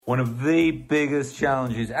One of the biggest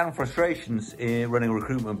challenges and frustrations in running a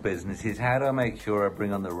recruitment business is how do I make sure I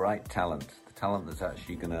bring on the right talent? The talent that's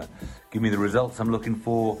actually going to give me the results I'm looking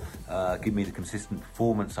for, give me the consistent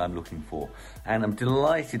performance I'm looking for. And I'm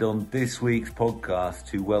delighted on this week's podcast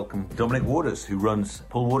to welcome Dominic Waters, who runs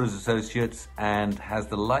Paul Waters Associates and has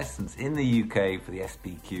the license in the UK for the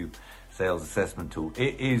SPQ sales assessment tool.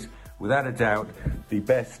 It is, without a doubt, the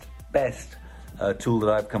best tool that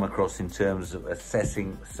I've come across in terms of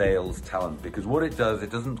assessing sales talent, because what it does, it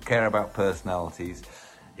doesn't care about personalities,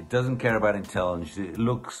 it doesn't care about intelligence, it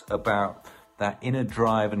looks about that inner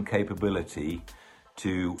drive and capability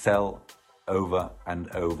to sell over and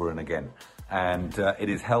over and again. And it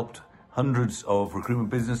has helped hundreds of recruitment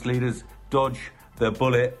business leaders dodge the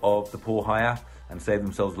bullet of the poor hire and save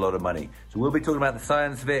themselves a lot of money. So we'll be talking about the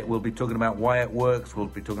science of it, we'll be talking about why it works, we'll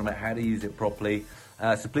be talking about how to use it properly.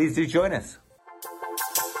 So please do join us.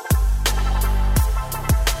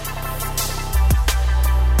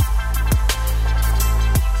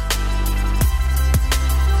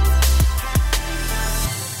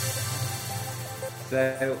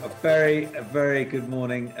 So a very good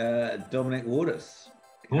morning, Dominic Waters.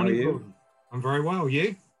 Morning, how are you? I'm very well.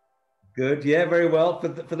 You? Good. Yeah, very well.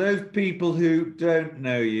 For those people who don't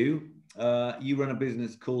know you, you run a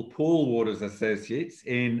business called Paul Waters Associates,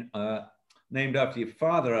 named after your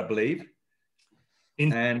father, I believe.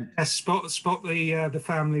 Spot the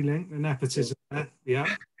family link, the nepotism there. Yeah.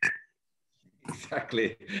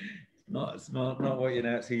 Exactly. It's not what you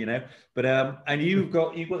know, it's who you know. But and you've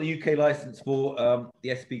got the UK license for the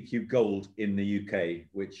SPQ Gold in the UK,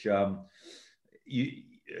 which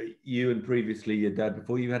you and previously your dad,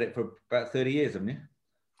 before, you had it for about 30 years, haven't you?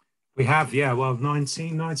 We have, yeah. Well,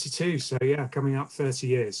 1992, so yeah, coming up 30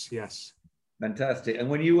 years, yes. Fantastic. And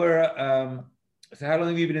when you were, so how long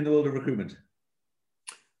have you been in the world of recruitment?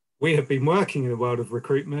 We have been working in the world of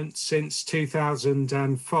recruitment since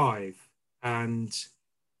 2005, and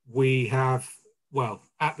we have, well,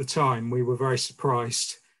 at the time, we were very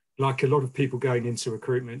surprised, like a lot of people going into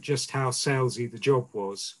recruitment, just how salesy the job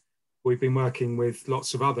was. We've been working with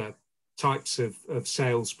lots of other types of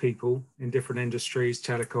salespeople in different industries,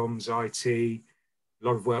 telecoms, IT, a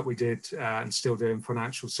lot of work we did and still do in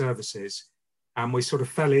financial services. And we sort of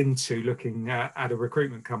fell into looking at a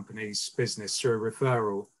recruitment company's business through a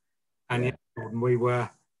referral. And yeah, we were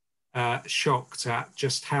shocked at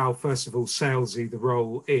just how, first of all, salesy the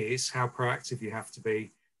role is, how proactive you have to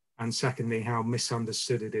be, and secondly, how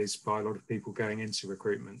misunderstood it is by a lot of people going into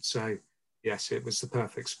recruitment. So yes, it was the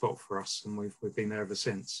perfect spot for us, and we've been there ever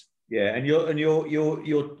since. Yeah, and your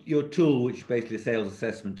tool, which is basically a sales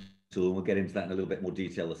assessment tool, and we'll get into that in a little bit more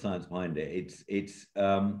detail, the science behind it.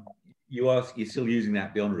 You're still using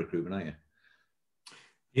that beyond recruitment, aren't you?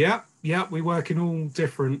 Yeah, we work in all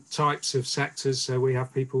different types of sectors. So we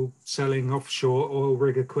have people selling offshore oil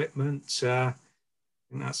rig equipment. I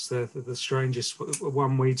think that's the strangest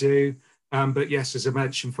one we do. But yes, as I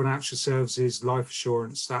mentioned, financial services, life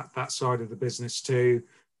assurance, that side of the business too.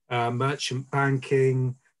 Merchant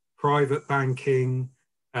banking, private banking,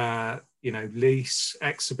 lease,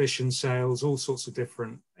 exhibition sales, all sorts of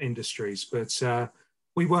different industries. But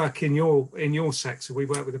we work in your sector. We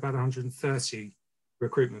work with about 130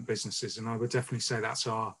 recruitment businesses, and I would definitely say that's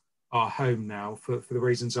our home now for the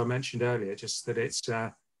reasons I mentioned earlier, just that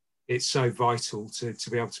it's so vital to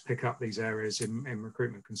be able to pick up these areas in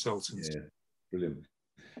recruitment consultants. Yeah, brilliant.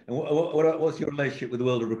 And what's your relationship with the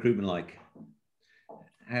world of recruitment like?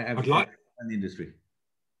 And the industry?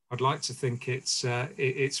 I'd like to think it's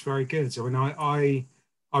very good. I mean,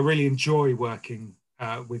 I really enjoy working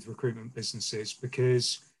with recruitment businesses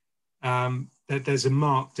because there's a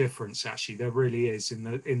marked difference, actually. There really is in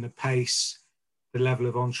the pace, the level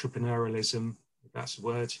of entrepreneurialism, if that's a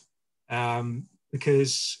word.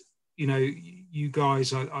 Because, you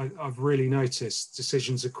guys, I've really noticed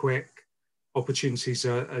decisions are quick, opportunities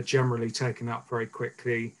are generally taken up very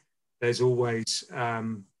quickly. There's always, a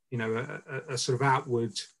sort of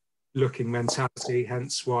outward looking mentality,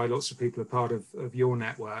 hence why lots of people are part of your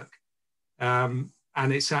network.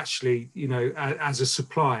 And it's actually, as a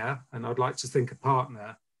supplier, and I'd like to think a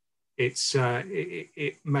partner,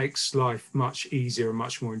 it makes life much easier and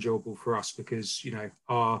much more enjoyable for us because,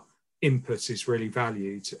 our input is really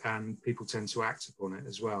valued and people tend to act upon it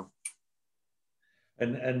as well.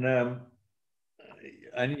 And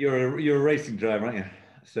you're a racing driver, aren't you?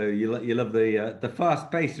 So you love the fast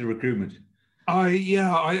pace of recruitment.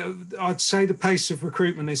 I'd say the pace of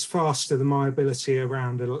recruitment is faster than my ability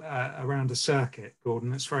around a circuit,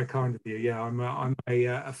 Gordon. That's very kind of you. Yeah, I'm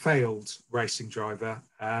a failed racing driver,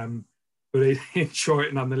 but I enjoy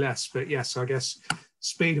it nonetheless. But yes, I guess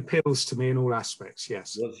Speed appeals to me in all aspects.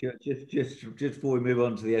 Yes. What's your just before we move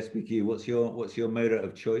on to the SBQ? What's your motor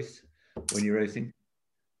of choice when you're racing?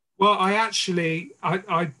 Well,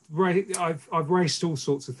 I've raced all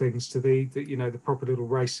sorts of things to the proper little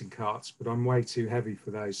racing carts, but I'm way too heavy for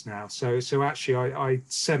those now. So actually, I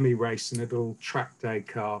semi race in a little track day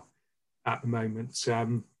car at the moment.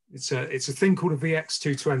 It's a thing called a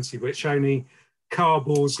VX220, which only car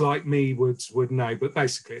bores like me would know. But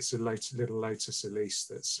basically, it's a little Lotus Elise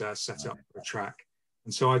that's set up for a track,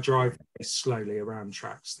 and so I drive slowly around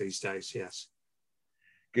tracks these days. Yes.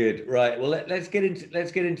 Good. Right. Well, let's get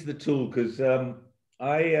into the tool, because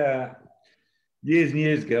I years and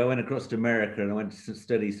years ago I went across to America and I went to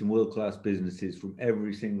study some world-class businesses from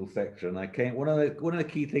every single sector. And I came one of the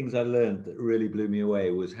key things I learned that really blew me away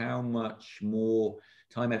was how much more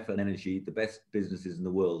time, effort, and energy the best businesses in the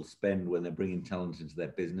world spend when they're bringing talent into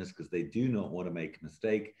their business, because they do not want to make a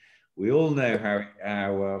mistake. We all know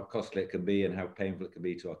how costly it can be and how painful it can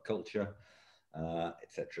be to our culture, et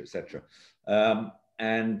cetera, et cetera.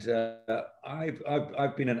 And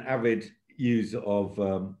I've been an avid user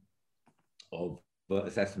of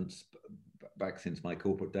assessments back since my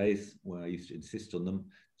corporate days, where I used to insist on them,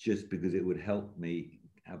 just because it would help me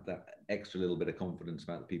have that extra little bit of confidence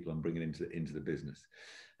about the people I'm bringing into the business.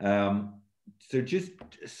 So just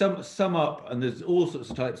sum up, and there's all sorts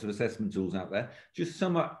of types of assessment tools out there. Just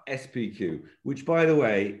sum up SPQ, which, by the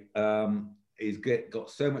way,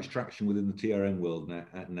 got so much traction within the TRM world now,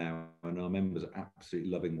 and our members are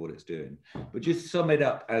absolutely loving what it's doing. But just sum it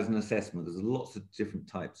up as an assessment. There's lots of different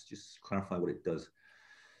types. Just clarify what it does.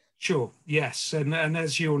 Sure. Yes, and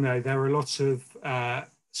as you all know, there are lots of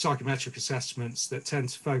psychometric assessments that tend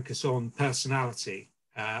to focus on personality,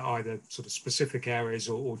 either sort of specific areas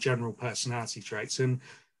or general personality traits, and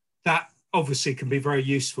that obviously can be very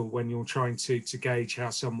useful when you're trying to gauge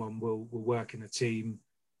how someone will work in a team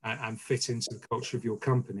and fit into the culture of your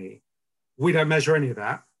company. We don't measure any of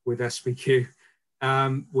that with SPQ.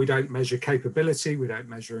 We don't measure capability, we don't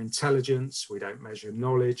measure intelligence, we don't measure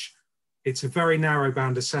knowledge. It's a very narrow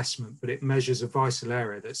band assessment, but it measures a vital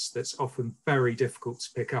area that's often very difficult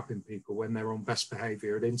to pick up in people when they're on best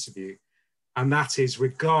behavior at interview. And that is,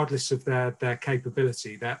 regardless of their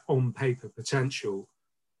capability, their on-paper potential,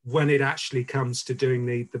 when it actually comes to doing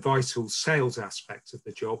the vital sales aspect of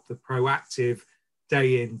the job, the proactive,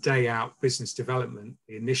 day in, day out business development,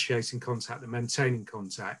 the initiating contact, the maintaining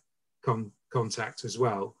contact as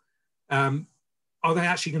well. Are they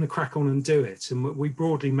actually going to crack on and do it? And we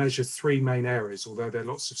broadly measure three main areas, although there are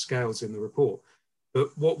lots of scales in the report.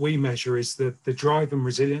 But what we measure is the drive and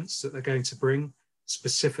resilience that they're going to bring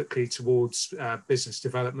specifically towards business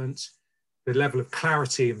development, the level of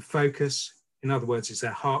clarity and focus. In other words, is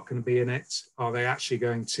their heart going to be in it? Are they actually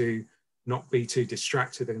going to not be too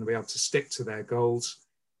distracted? They're going to be able to stick to their goals.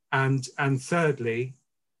 And thirdly,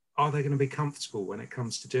 are they going to be comfortable when it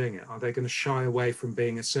comes to doing it? Are they going to shy away from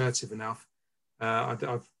being assertive enough? I've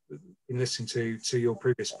been listening to your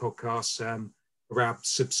previous podcasts around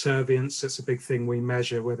subservience. That's a big thing we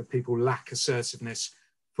measure, whether people lack assertiveness,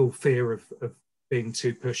 full fear of being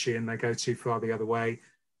too pushy and they go too far the other way,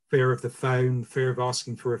 fear of the phone, fear of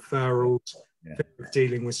asking for referrals, fear of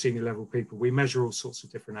dealing with senior level people. We measure all sorts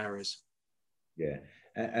of different areas. Yeah,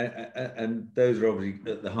 and those are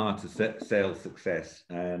obviously at the heart of sales success,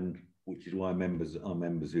 and which is why our members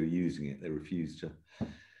who are using it, they refuse to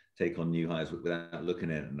take on new hires without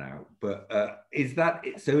looking at it now. But is that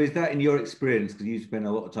in your experience, because you spend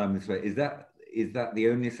a lot of time this way, is that the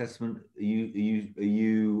only assessment? Are you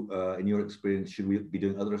in your experience, should we be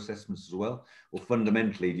doing other assessments as well, or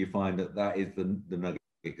fundamentally do you find that is the nugget,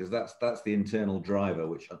 because that's the internal driver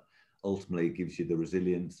which ultimately gives you the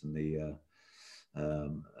resilience and the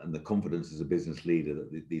confidence as a business leader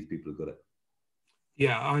that these people have got it?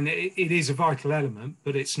 Yeah, I mean, it is a vital element,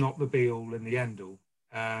 but it's not the be all and the end all.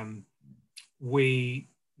 I'd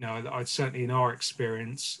certainly, in our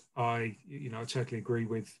experience, I totally agree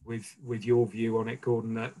with your view on it,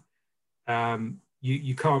 Gordon, that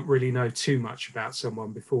you can't really know too much about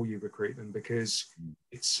someone before you recruit them, because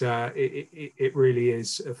it really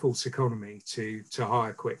is a false economy to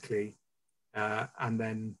hire quickly and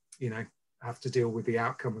then have to deal with the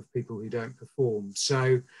outcome of people who don't perform.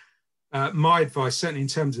 So my advice, certainly in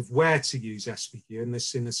terms of where to use SPQ, and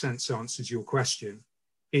this in a sense answers your question,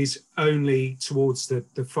 is only towards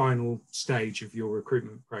the final stage of your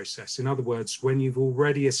recruitment process. In other words, when you've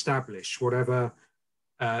already established whatever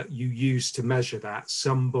you use to measure that,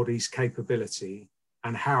 somebody's capability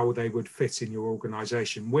and how they would fit in your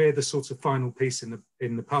organization. We're the sort of final piece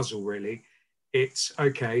in the puzzle, really. It's,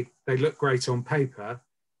 okay, they look great on paper.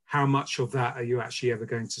 How much of that are you actually ever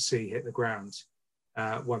going to see hit the ground?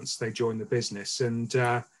 once they join the business. And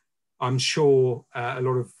I'm sure a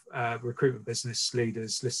lot of recruitment business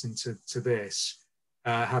leaders listening to this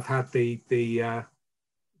have had the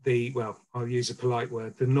well, I'll use a polite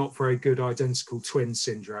word, the not very good identical twin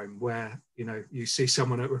syndrome, where you see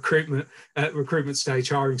someone at recruitment stage,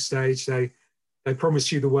 hiring stage, they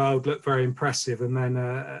promise you the world, look very impressive, and then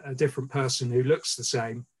a different person who looks the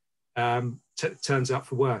same turns up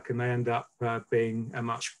for work, and they end up being a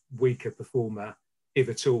much weaker performer, if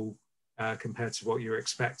at all, compared to what you're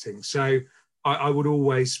expecting. So I would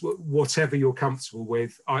always, whatever you're comfortable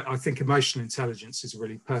with, I think emotional intelligence is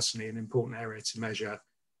really personally an important area to measure.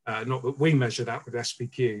 Not that we measure that with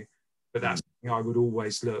SPQ, but that's something I would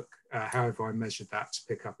always look, however I measured that, to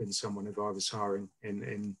pick up in someone if I was hiring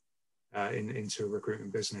into a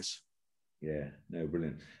recruitment business. Yeah, no,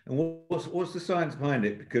 brilliant. And what's the science behind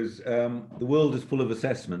it? Because the world is full of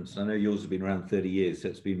assessments. I know yours has been around 30 years, so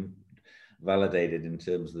it's been validated in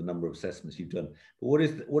terms of the number of assessments you've done. But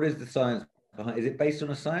what is the science behind? Is it based on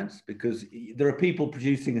a science? Because there are people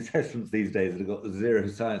producing assessments these days that have got zero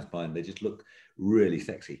science behind. They just look really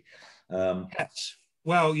sexy. Yes.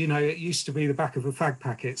 Well, it used to be the back of a fag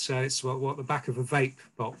packet, so it's what the back of a vape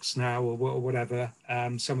box now, or whatever.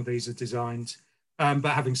 Some of these are designed. But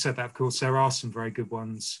having said that, of course, there are some very good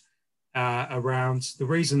ones around. The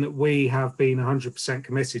reason that we have been 100%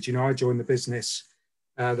 committed, I joined the business,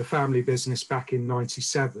 the family business, back in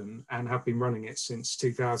 '97, and have been running it since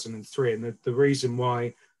 2003. And the reason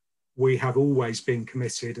why we have always been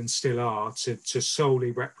committed, and still are, to solely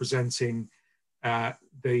representing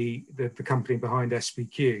the company behind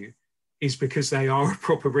SPQ is because they are a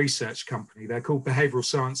proper research company. They're called Behavioural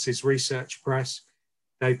Sciences Research Press.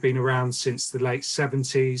 They've been around since the late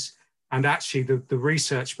 70s. And actually the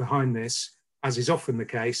research behind this, as is often the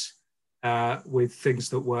case with things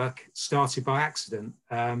that work, started by accident,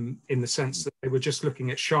 in the sense that they were just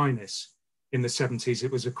looking at shyness in the 70s.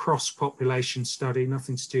 It was a cross-population study,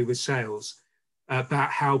 nothing to do with sales,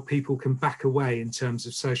 about how people can back away in terms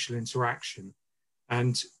of social interaction.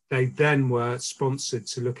 And they then were sponsored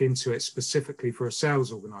to look into it specifically for a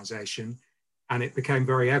sales organisation. And it became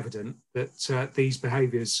very evident that these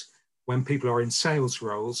behaviours, when people are in sales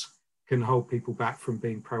roles, can hold people back from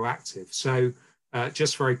being proactive. So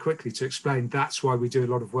just very quickly to explain, that's why we do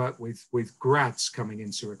a lot of work with grads coming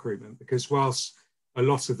into recruitment, because whilst a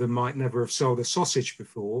lot of them might never have sold a sausage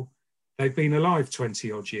before, they've been alive 20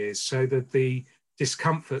 odd years. So that the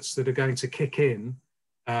discomforts that are going to kick in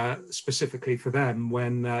specifically for them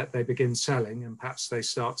when they begin selling, and perhaps they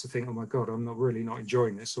start to think, oh my God, I'm really not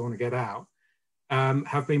enjoying this, I want to get out,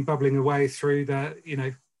 have been bubbling away through their,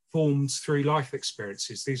 formed through life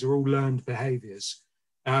experiences. These are all learned behaviours.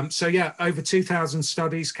 So yeah, over 2,000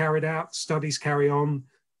 studies carried out, studies carry on.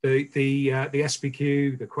 The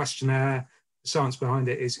SPQ, the questionnaire, the science behind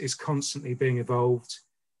it is constantly being evolved.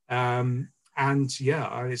 And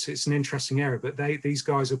yeah, it's an interesting area, but these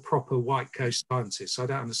guys are proper white coat scientists. I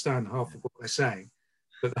don't understand half of what they're saying,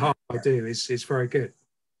 but the half I do is very good.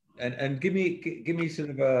 And give me sort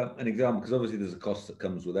of an example, because obviously there's a cost that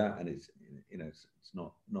comes with that, and it's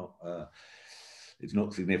it's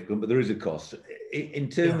not significant, but there is a cost in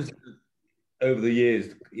terms of, over the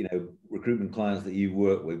years, recruitment clients that you've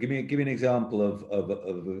worked with. Give me an example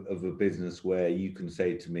of a business where you can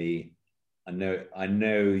say to me, I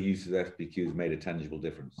know use of SPQ has made a tangible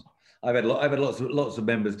difference. I've had lots of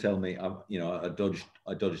members tell me, I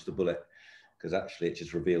dodged the bullet, because actually it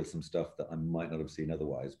just revealed some stuff that I might not have seen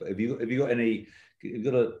otherwise. But have you got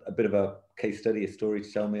a bit of a case study, a story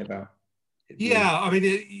to tell me about? Yeah, I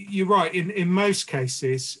mean, you're right. In most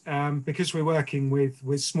cases, because we're working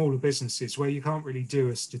with smaller businesses where you can't really do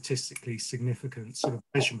a statistically significant sort of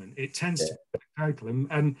measurement, it tends to be total.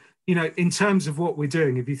 And in terms of what we're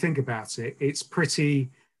doing, if you think about it, it's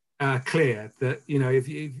pretty clear that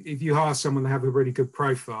if you hire someone that have a really good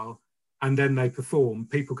profile and then they perform,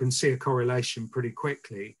 people can see a correlation pretty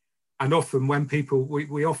quickly. And often when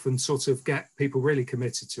we often sort of get people really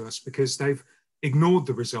committed to us because they've ignored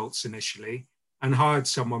the results initially and hired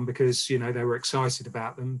someone because they were excited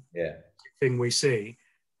about them. Yeah. Thing we see,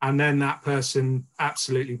 and then that person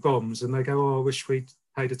absolutely bombs, and they go, "Oh, I wish we'd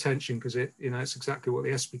paid attention because it's exactly what the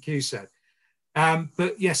SPQ said."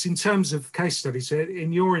 But yes, in terms of case studies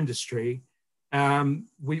in your industry,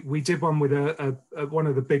 we did one with one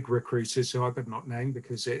of the big recruiters, who I better not name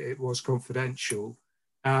because it was confidential.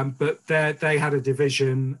 But they had a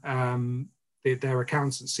division, their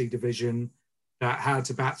accountancy division, that had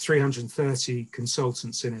about 330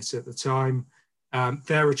 consultants in it at the time.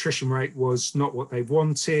 Their attrition rate was not what they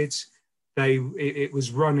wanted. It was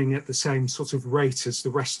running at the same sort of rate as the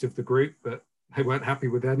rest of the group, but They weren't happy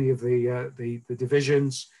with any of the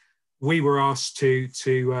divisions. We were asked to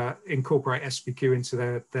incorporate SPQ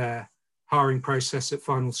into their hiring process at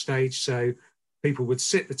final stage. So people would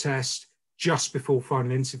sit the test just before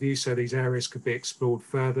final interview, so these areas could be explored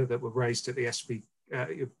further that were raised at the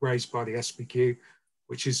raised by the SPQ,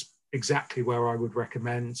 which is exactly where I would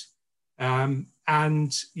recommend. And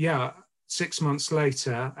yeah, 6 months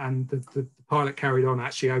later, and the pilot carried on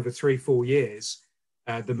actually over 3-4 years,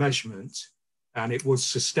 the measurement, and it was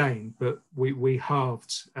sustained, but we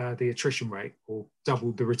halved the attrition rate or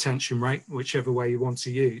doubled the retention rate, whichever way you want to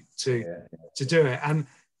use to do it.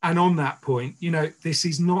 And on that point, you know,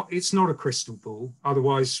 it's not a crystal ball.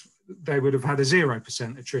 Otherwise, they would have had a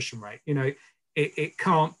 0% attrition rate. You know, it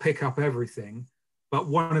can't pick up everything. But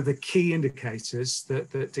one of the key indicators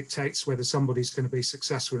that dictates whether somebody's going to be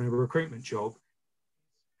successful in a recruitment job,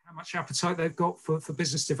 how much appetite they've got for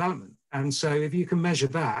business development. And so if you can measure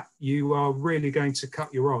that, you are really going to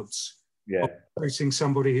cut your odds of recruiting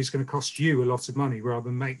somebody who's going to cost you a lot of money rather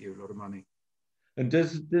than make you a lot of money. And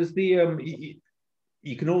does the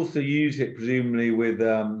you can also use it presumably with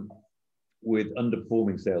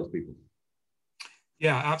underperforming salespeople?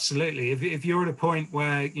 Yeah, absolutely. If you're at a point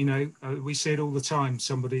where, you know, we see it all the time,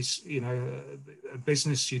 somebody's, you know, a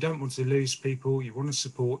business, you don't want to lose people, you want to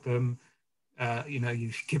support them, you know,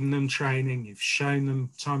 you've given them training, you've shown them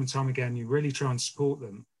time and time again, you really try and support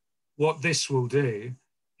them. What this will do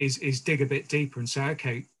is dig a bit deeper and say,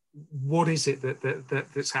 okay, what is it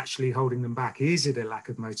that's actually holding them back? Is it a lack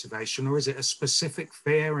of motivation, or is it a specific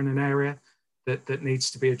fear in an area that needs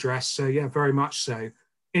to be addressed? So yeah, very much so.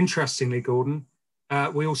 Interestingly, Gordon,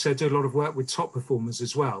 we also do a lot of work with top performers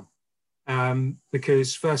as well,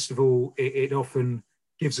 because first of all, it often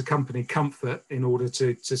gives a company comfort in order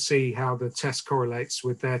to see how the test correlates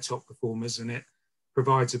with their top performers, and it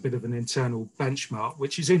provides a bit of an internal benchmark,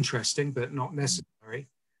 which is interesting but not necessary.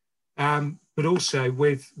 But also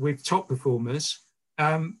with top performers,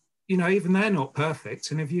 you know, even they're not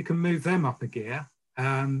perfect, and if you can move them up a gear,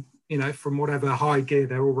 you know, from whatever high gear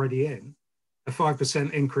they're already in, a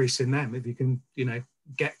 5% increase in them, if you can, you know,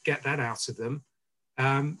 get that out of them,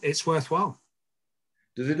 it's worthwhile.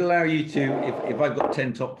 Does it allow you to, if I've got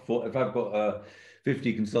 10 if I've got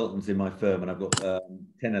 50 consultants in my firm and I've got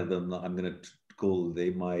 10 of them that I'm going to call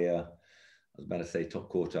I was about to say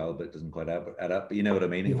top quartile, but it doesn't quite add up, but you know what I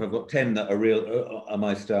mean. If I've got 10 that are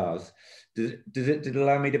my stars, does it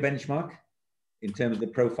allow me to benchmark in terms of the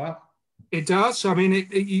profile? It does. I mean,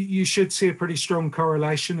 you should see a pretty strong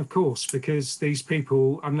correlation, of course, because these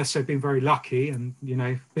people, unless they've been very lucky and, you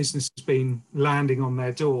know, business has been landing on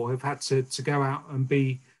their door, have had to go out and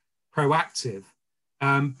be proactive.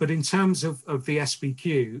 But in terms of the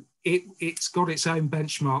SPQ, it's got its own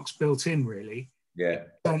benchmarks built in, really. Yeah. In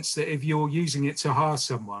the sense that if you're using it to hire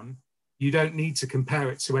someone, you don't need to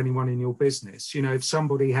compare it to anyone in your business. You know, if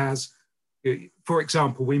somebody has, for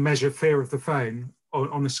example, we measure fear of the phone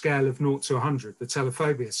on a scale of 0 to 100, the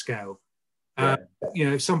telephobia scale. You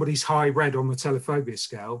know, if somebody's high red on the telephobia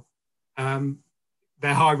scale,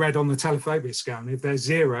 they're high red on the telephobia scale. And if they're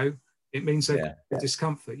 0, it means they've got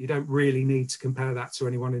discomfort. You don't really need to compare that to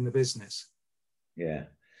anyone in the business. Yeah.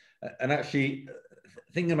 And actually,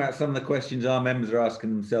 thinking about some of the questions our members are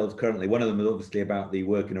asking themselves currently, one of them is obviously about the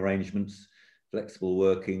working arrangements, flexible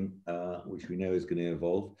working, which we know is going to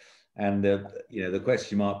evolve. And you know, the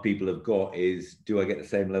question mark people have got is, do I get the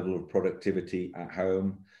same level of productivity at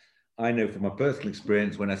home? I know from my personal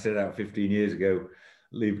experience, when I set out 15 years ago,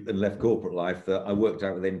 and left corporate life, that I worked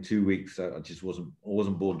out within 2 weeks. I just wasn't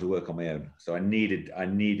born to work on my own. So I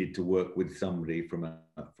needed to work with somebody from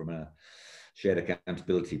a shared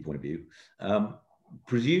accountability point of view.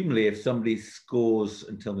 Presumably, if somebody scores,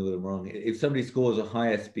 and tell me whether I'm wrong, if somebody scores a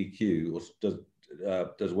high SPQ or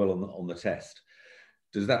does well on the test,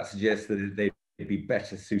 does that suggest that they'd be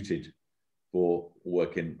better suited for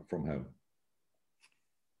working from home?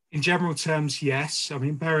 In general terms, yes. I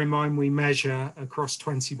mean, bear in mind we measure across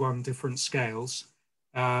 21 different scales.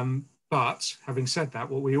 But having said that,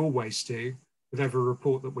 what we always do with every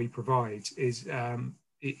report that we provide is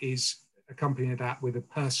accompany that with a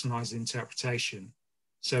personalized interpretation.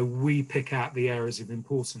 So we pick out the areas of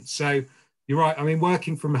importance. So you're right. I mean,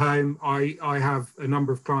 working from home, I have a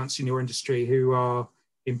number of clients in your industry who are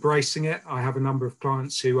embracing it. I have a number of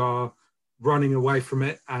clients who are running away from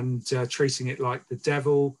it and treating it like the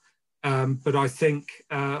devil. But I think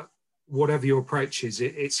whatever your approach is,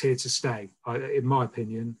 it's here to stay, in my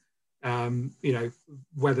opinion. You know,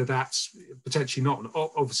 whether that's potentially not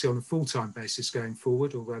obviously on a full-time basis going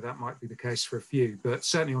forward, although that might be the case for a few, but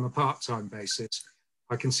certainly on a part-time basis,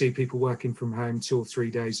 I can see people working from home 2 or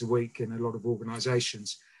 3 days a week in a lot of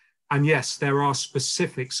organizations. And yes, there are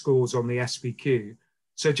specific scores on the SBQ.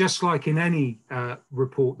 So just like in any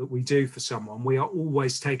report that we do for someone, we are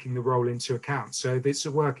always taking the role into account. So if it's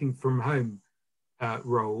a working from home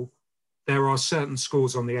role, there are certain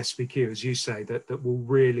scores on the SBQ, as you say, that will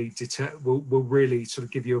really will really sort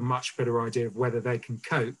of give you a much better idea of whether they can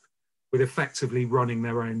cope with effectively running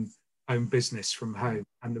their own business from home,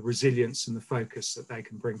 and the resilience and the focus that they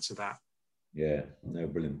can bring to that. Yeah, no,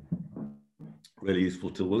 brilliant. Really useful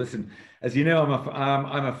tool. Well, listen, as you know,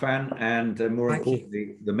 I'm a fan, and more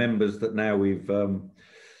importantly, the members that now we've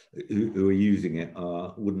who are using it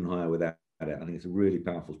wouldn't hire without it. I think it's a really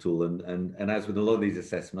powerful tool, and as with a lot of these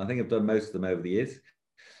assessments, I think I've done most of them over the years.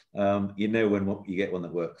 You know when you get one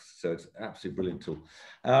that works, so it's an absolutely brilliant tool.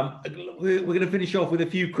 We're going to finish off with a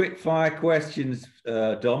few quick fire questions,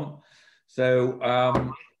 Dom. So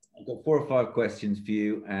I've got 4 or 5 questions for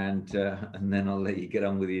you, and then I'll let you get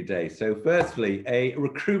on with your day. So firstly, a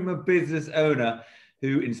recruitment business owner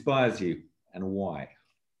who inspires you, and why?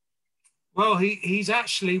 Well, he's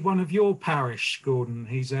actually one of your parish, Gordon.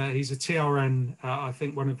 He's a TRN. I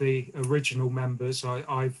think one of the original members.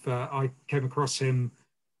 I came across him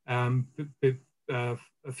a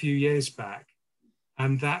few years back,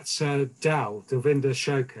 and that's Dalvinder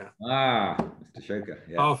Shoka. Mr. Shoka,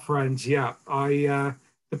 yeah. Our friend, yeah.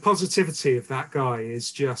 The positivity of that guy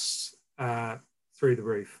is just through the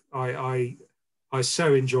roof. I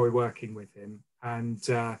so enjoy working with him, and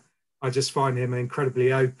I just find him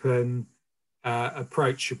incredibly open,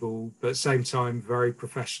 approachable, but at the same time very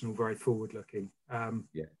professional, very forward-looking.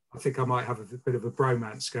 Yeah. I think I might have a bit of a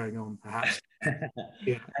bromance going on, perhaps.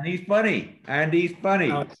 Yeah. And he's funny.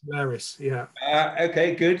 Oh, it's hilarious, yeah.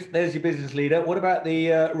 Okay, good. There's your business leader. What about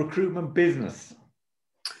the recruitment business?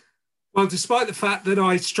 Well, despite the fact that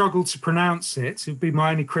I struggle to pronounce it, it'd be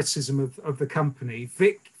my only criticism of the company,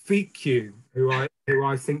 VQ, who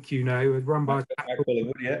I think you know, run by Matt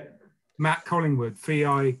Collingwood, yeah. Matt Collingwood,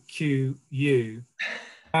 VIQU.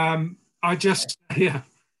 I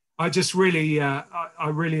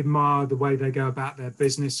really admire the way they go about their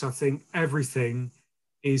business. I think everything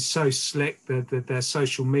is so slick, their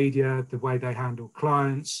social media, the way they handle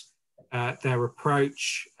clients, their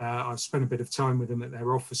approach. I've spent a bit of time with them at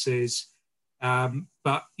their offices.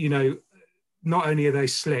 But, you know, not only are they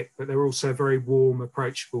slick, but they're also a very warm,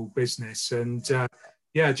 approachable business. And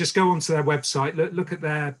just go onto their website, look at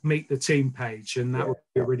their Meet the Team page, and that would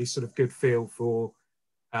be a really sort of good feel for,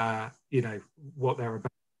 what they're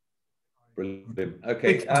about. Brilliant.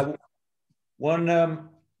 Okay. One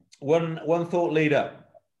thought leader.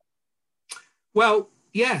 Well,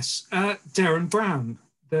 yes, Darren Brown,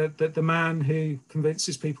 the man who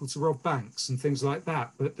convinces people to rob banks and things like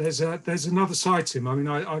that. But there's another side to him. I mean,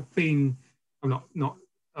 I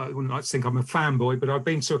wouldn't like to think I'm a fanboy, but I've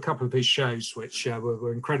been to a couple of his shows, which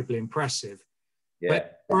were incredibly impressive. Yeah.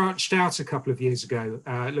 But branched out a couple of years ago,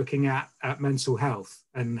 looking at mental health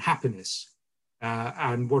and happiness,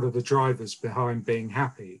 and what are the drivers behind being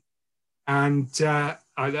happy. And I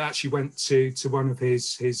actually went to one of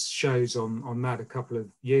his shows on that a couple of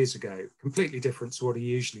years ago, completely different to what he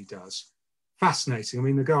usually does. Fascinating. I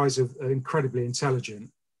mean, the guys are incredibly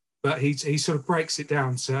intelligent, but he sort of breaks it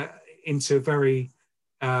down into very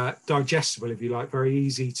digestible, if you like, very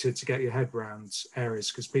easy to get your head around areas,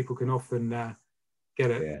 because people can often get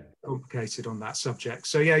it complicated on that subject.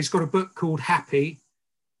 So yeah, he's got a book called Happy.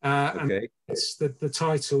 And it's the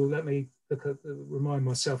title. Let me remind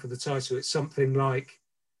myself of the title. It's something like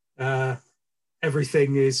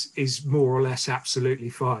everything is more or less absolutely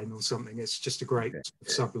fine, or something. It's just a great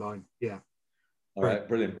subline. Yeah. All right,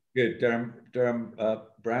 brilliant. Good. Darren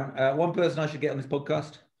Brown. One person I should get on this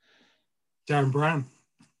podcast. Darren Brown.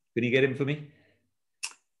 Can you get him for me?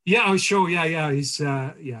 Yeah, oh, sure. Yeah. He's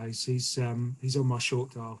on my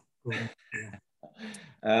short dial.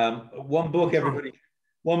 Yeah.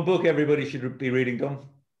 One book everybody should be reading, Dom.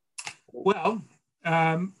 Well,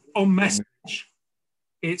 on message,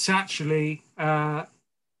 it's actually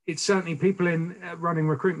it's certainly people in running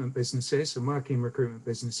recruitment businesses and working in recruitment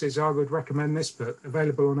businesses. I would recommend this book,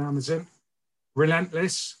 available on Amazon.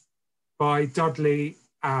 Relentless by Dudley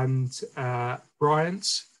and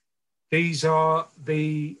Bryant. These are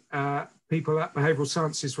the people at Behavioural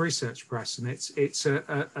Sciences Research Press, and it's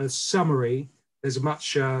a summary. There's a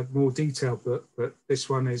much more detailed book, but this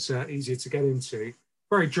one is easier to get into.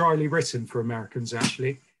 Very dryly written for Americans,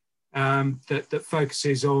 actually, that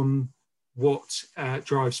focuses on what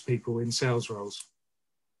drives people in sales roles.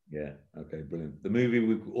 Yeah, okay, brilliant. The movie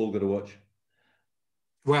we've all got to watch.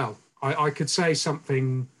 Well, I could say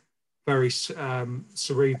something very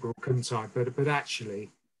cerebral, couldn't I? But actually,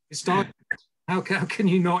 it's Die Hard. How can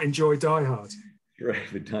you not enjoy Die Hard?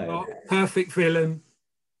 David Dyer. Perfect villain,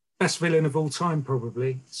 best villain of all time,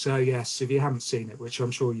 probably. So yes, if you haven't seen it, which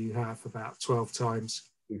I'm sure you have about 12 times,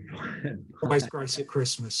 always grace at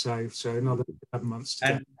Christmas. So another 11 months to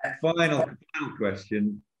and go. Final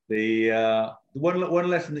question: the one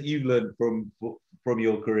lesson that you learned from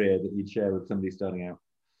your career that you'd share with somebody starting out.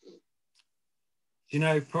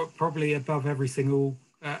 Probably above everything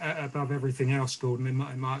else, Gordon. In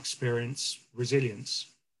my experience, resilience.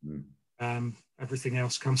 Everything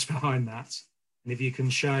else comes behind that. And if you can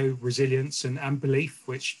show resilience and belief,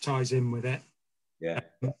 which ties in with it,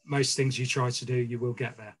 most things you try to do, you will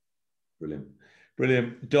get there.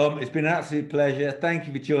 Brilliant. Dom, it's been an absolute pleasure. Thank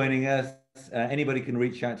you for joining us. Anybody can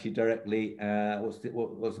reach out to you directly. What's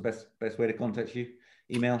the best way to contact you?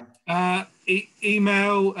 Email?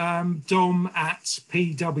 Email dom@PWA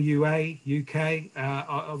UK.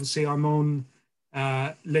 Obviously, I'm on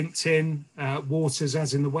LinkedIn, Waters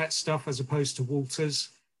as in the wet stuff as opposed to Walters.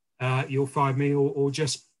 You'll find me, or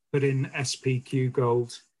just put in SPQ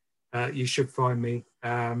Gold. You should find me.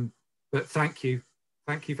 But thank you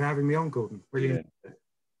for having me on, Gordon. Brilliant.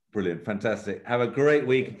 Fantastic. Have a great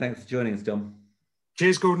week. Thanks for joining us, Dom.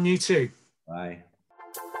 Cheers, Gordon. You too. Bye.